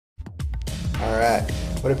Alright,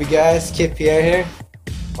 what up you guys, Kid Pierre here.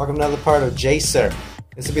 Welcome to another part of JSRF.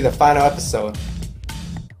 This will be the final episode.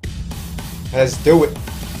 Let's do it.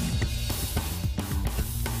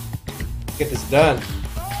 Let's get this done.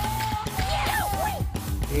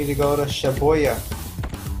 We need to go to Shibuya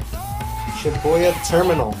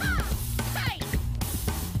Terminal.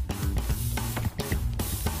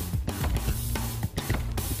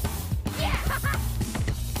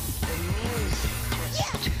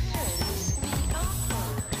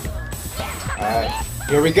 Alright,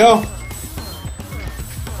 here we go.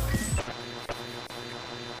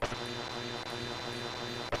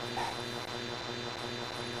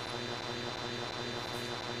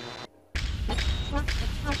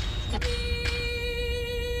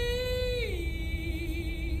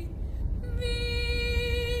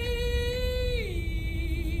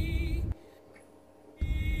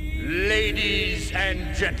 Ladies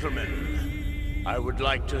and gentlemen, I would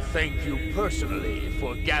like to thank you personally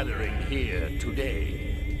for gathering here today.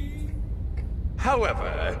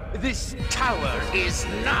 However, this tower is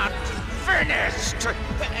not finished,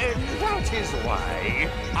 and that is why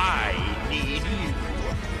I need you.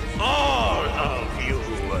 All of you.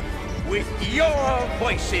 With your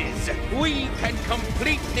voices, we can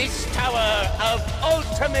complete this tower of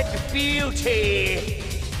ultimate beauty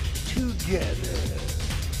together.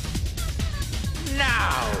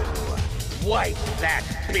 Now, wipe that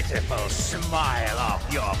pitiful smile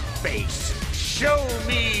off your face. Show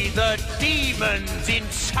me the demons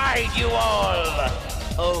inside you all.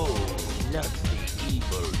 Oh, lovely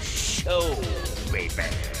evil show, baby.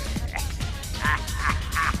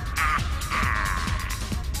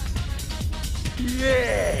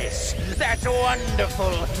 Yes, that's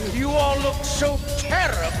wonderful. You all look so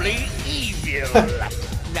terribly evil.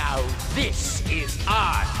 Now this is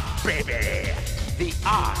art, baby. The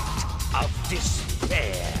art of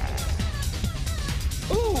despair.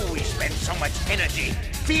 Ooh, we spend so much energy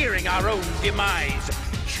fearing our own demise.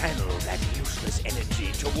 Channel that useless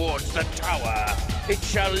energy towards the tower. It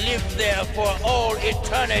shall live there for all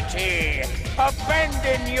eternity.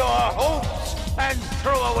 Abandon your hopes and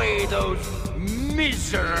throw away those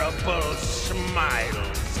miserable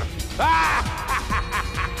smiles.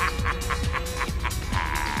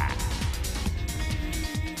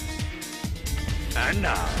 And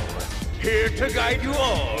now, here to guide you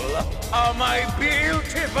all are my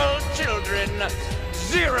beautiful children,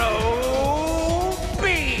 Zero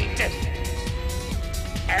Beat!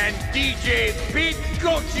 And DJ Big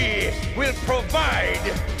Gochi will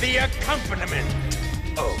provide the accompaniment.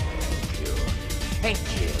 Oh, thank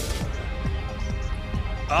you.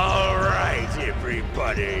 All right,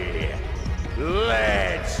 everybody.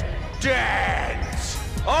 Let's dance!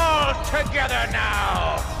 All together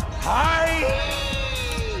now!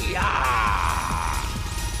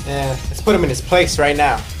 Yeah, let's put him in his place right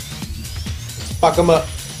now. Let's fuck him up.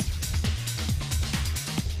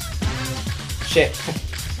 Shit.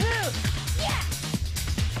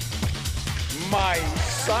 My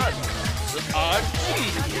sons are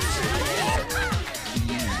geniuses.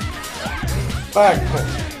 Fuck.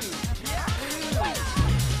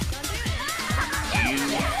 You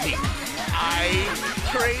think I'm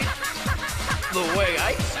great? The way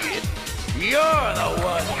I see it, you're the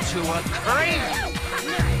ones who are crazy.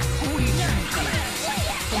 We see things from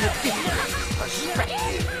a different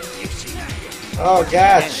perspective, you see. Oh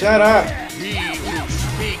God, shut up. He who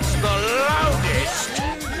speaks the loudest.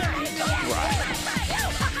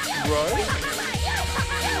 Right?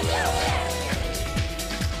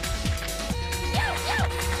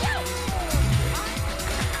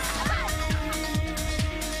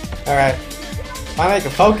 Alright. Finally I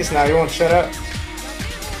can focus now, you won't shut up.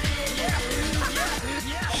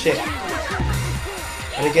 Shit.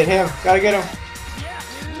 Gotta get him, gotta get him.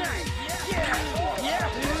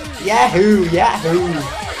 Yahoo! Yahoo!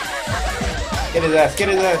 Get his ass, get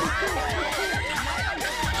his ass.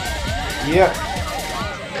 Yep.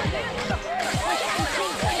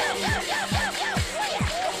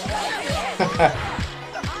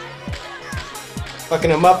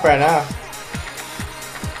 Fucking him up right now.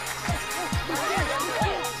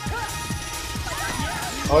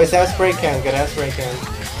 Always have spray cans, gotta have spray cans.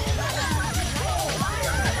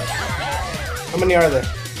 How many are there?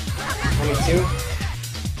 Only 2?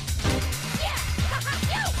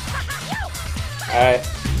 Alright.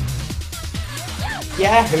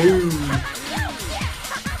 Yahoo!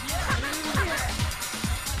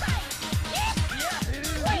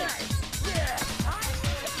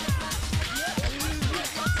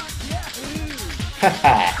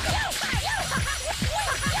 Haha!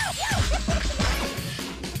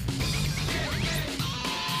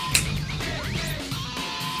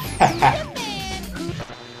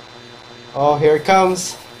 Oh, here it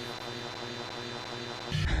comes.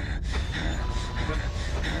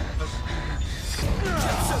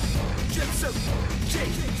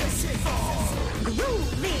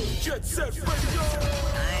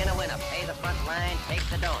 Pay the front line, take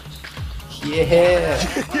the don'ts. Yeah.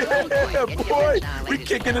 Yeah, boy, we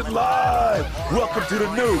kicking it live. Welcome to the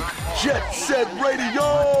new Jet Set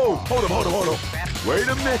Radio. Hold on. Wait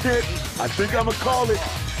a minute. I think I'ma call it.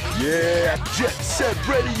 Yeah, Jet Set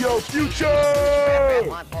Radio Future.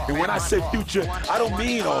 And when I say future, I don't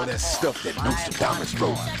mean all that stuff that Nostradamus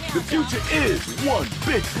wrote. The future is one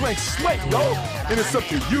big blank slate, yo. And it's up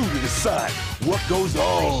to you to decide what goes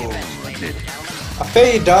on in it. I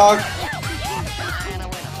feel you, dog.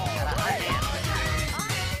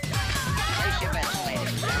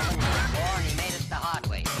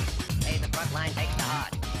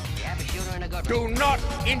 Do not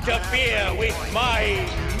interfere with my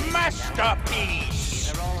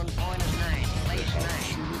masterpiece.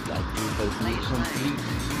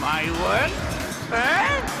 My what?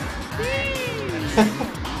 Huh?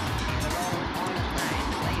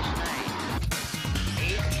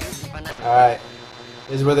 Alright.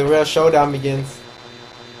 This is where the real showdown begins.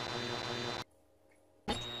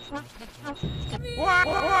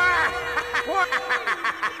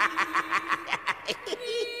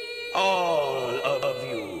 All of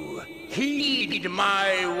you, heed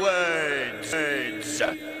my words.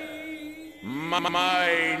 My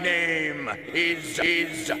name is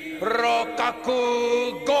Rokaku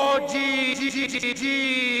Goji.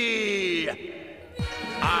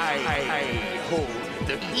 I hold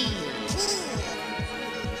the key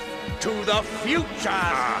to the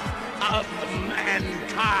future of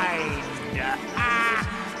mankind.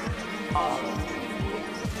 All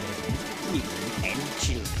women and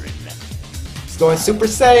children. It's going Super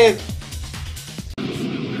Saiyan.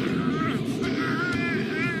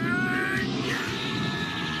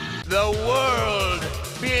 The world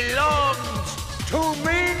belongs to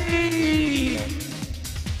me.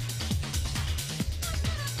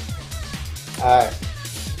 Alright.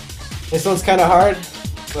 This one's kind of hard,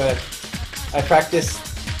 but I practiced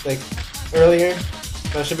like earlier,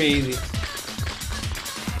 so it should be easy.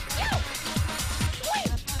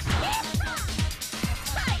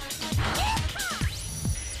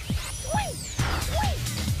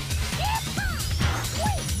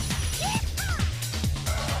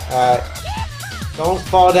 Alright. Don't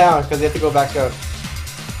fall down because you have to go back up.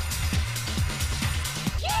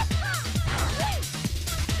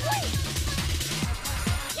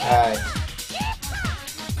 Alright.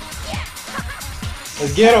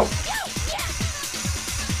 Let's get him!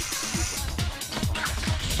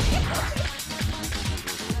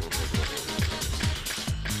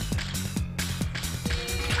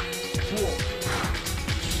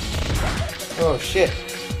 Oh shit.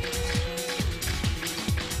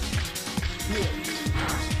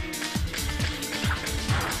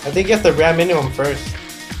 I think you have to ram into him first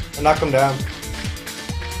and knock him down.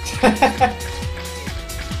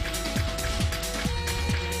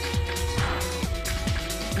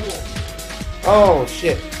 Oh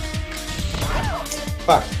shit.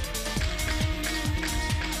 Fuck.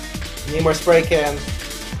 Need more spray cans.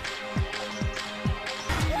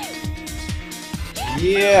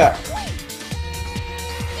 Yeah.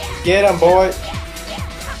 Get him, boy.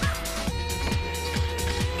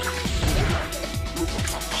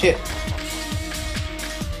 Shit.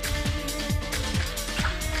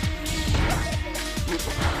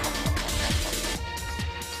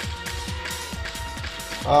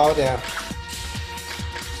 Oh damn.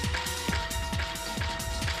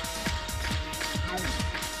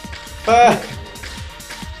 Fuck.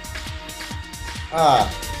 Ah.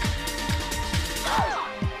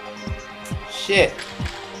 Shit.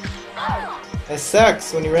 That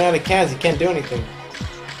sucks. When you run out of cans, you can't do anything.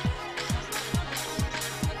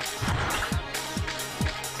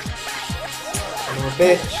 Son of a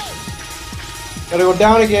bitch. Gotta go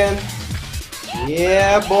down again.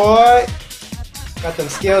 Yeah, boy. Got them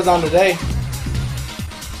skills on today.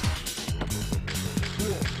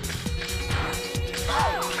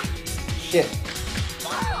 Shit.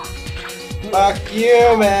 Fuck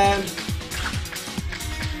you, man.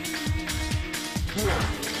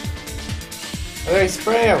 Hey,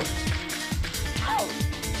 spray him.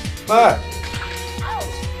 Fuck.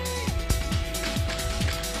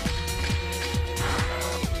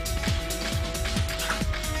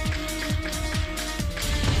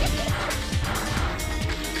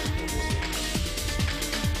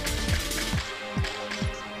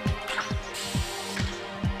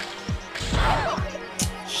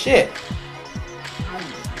 Shit.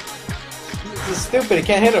 This is stupid, I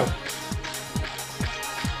can't hit him.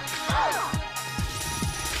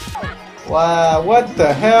 Wow, what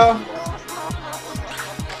the hell?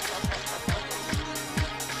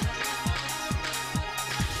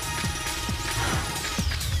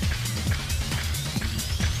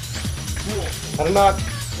 I don't know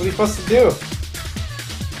what are you supposed to do?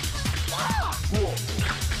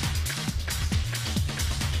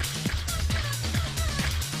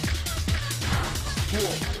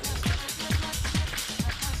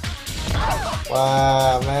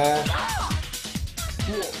 Wow, man.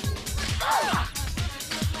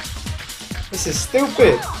 This is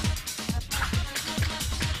stupid.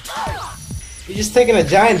 You're just taking a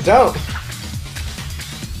giant dump.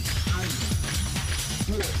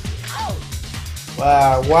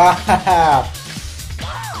 Wow, wow.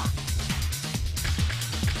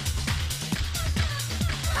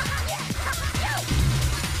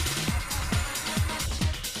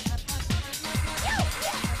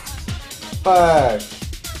 Fuck.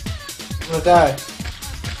 I'm gonna die.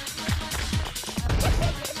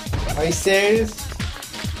 Are you serious?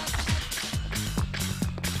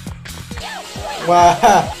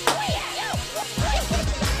 Wow.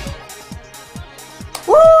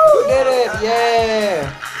 Woo! Did it!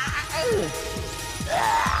 Yeah!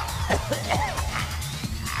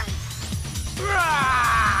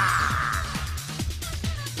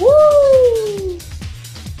 Woo!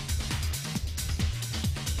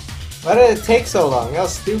 Why did it take so long? That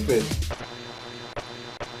was stupid.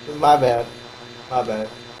 It was my bad. My bad.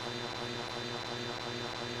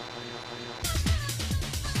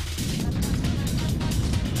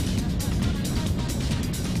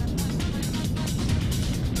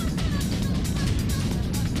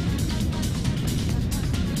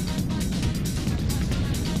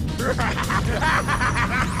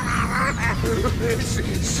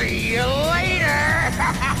 See you later!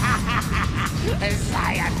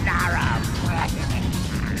 Sayonara!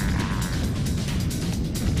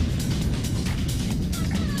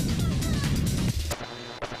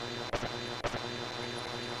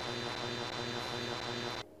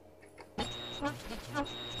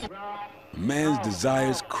 Man's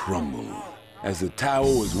desires crumble as the tower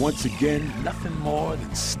was once again nothing more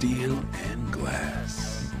than steel and glass.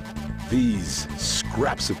 These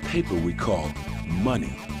scraps of paper we call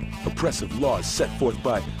money, oppressive laws set forth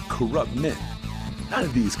by corrupt men. None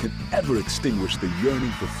of these can ever extinguish the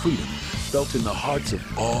yearning for freedom felt in the hearts of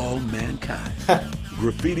all mankind.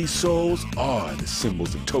 Graffiti souls are the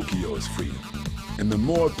symbols of Tokyo's freedom. And the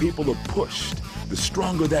more people are pushed, the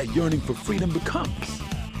stronger that yearning for freedom becomes.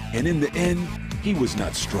 And in the end, he was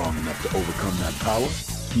not strong enough to overcome that power.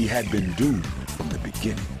 He had been doomed from the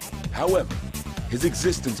beginning. However, his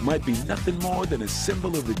existence might be nothing more than a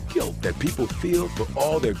symbol of the guilt that people feel for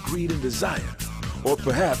all their greed and desire. Or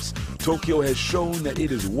perhaps Tokyo has shown that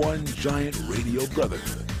it is one giant radio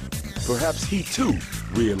brotherhood. Perhaps he too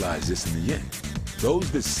realized this in the end.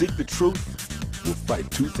 Those that seek the truth will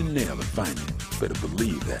fight tooth and nail to find it. Better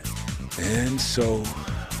believe that. And so,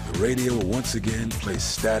 the radio will once again play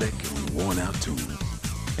static and worn-out tunes.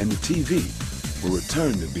 And the TV will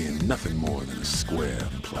return to being nothing more than a square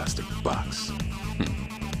plastic box.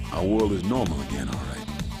 Our world is normal again, all right.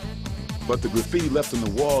 But the graffiti left on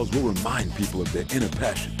the walls will remind people of their inner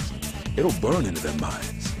passions. It'll burn into their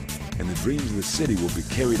minds, and the dreams of the city will be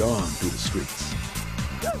carried on through the streets.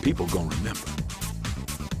 People gonna remember.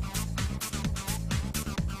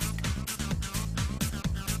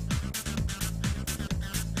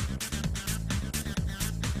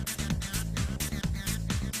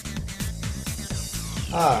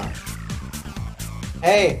 Ah.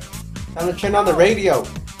 Hey, time to turn on the radio.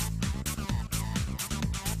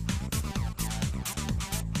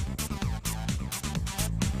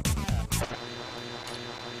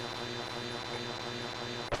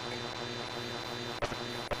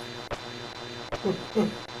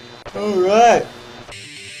 Alright.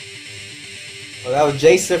 Well, that was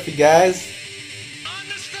JSRF, you guys.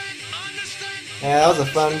 Yeah, that was a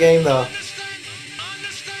fun game though.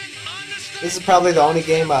 This is probably the only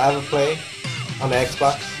game I ever play on the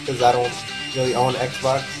Xbox, because I don't really own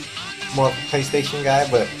Xbox. I'm more of a PlayStation guy,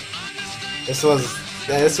 but this was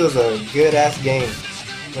a good ass game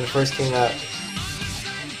when it first came out.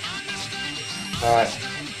 Alright.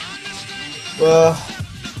 Well,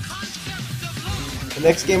 the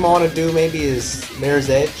next game I want to do maybe is Mirror's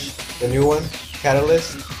Edge, the new one,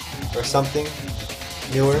 Catalyst, or something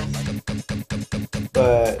newer.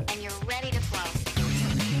 But And you're ready to flow.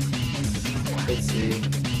 let's see.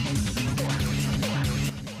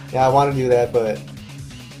 Yeah, I want to do that, but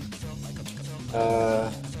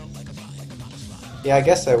yeah, I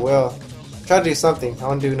guess I will. Try to do something. I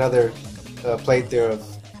want to do another playthrough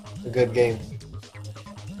of a good game.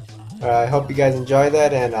 I hope you guys enjoy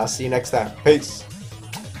that, and I'll see you next time. Peace.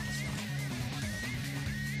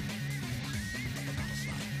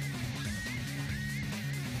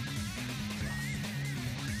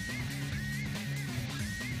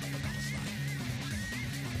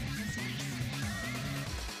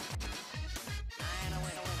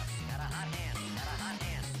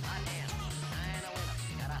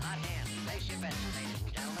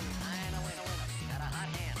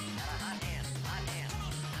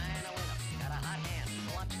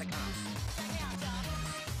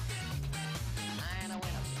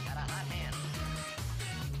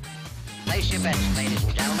 Place your bets, ladies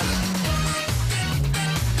and gentlemen.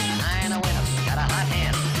 I ain't a winner, got a hot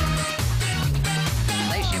hand.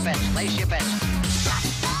 Place your bets, place your bets.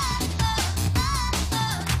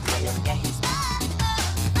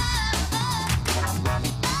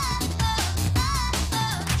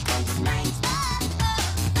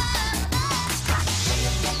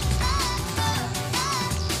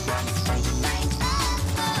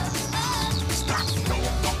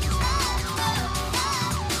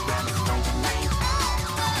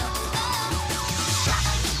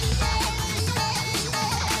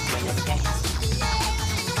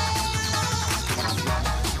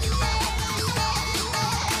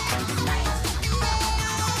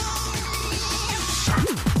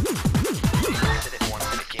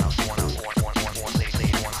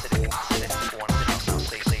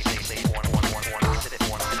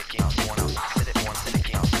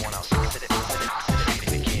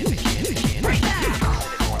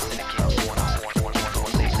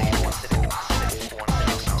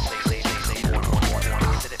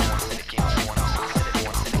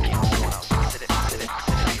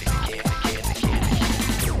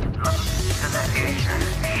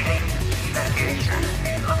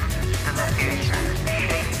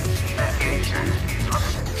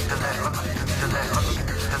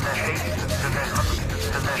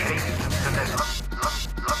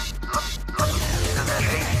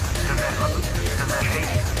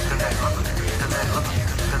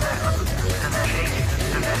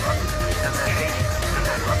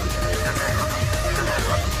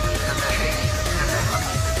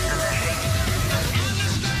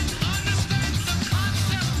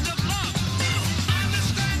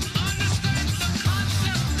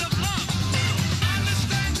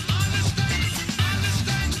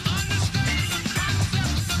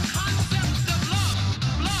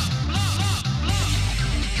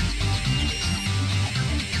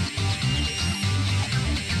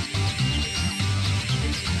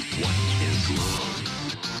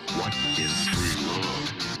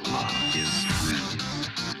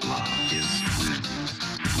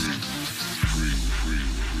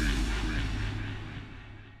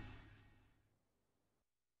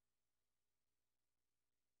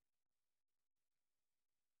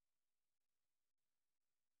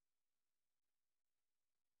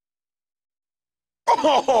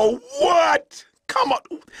 Oh, what? Come on.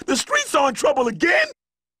 The streets are in trouble again?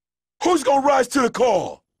 Who's gonna rise to the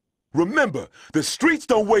call? Remember, the streets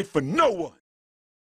don't wait for no one.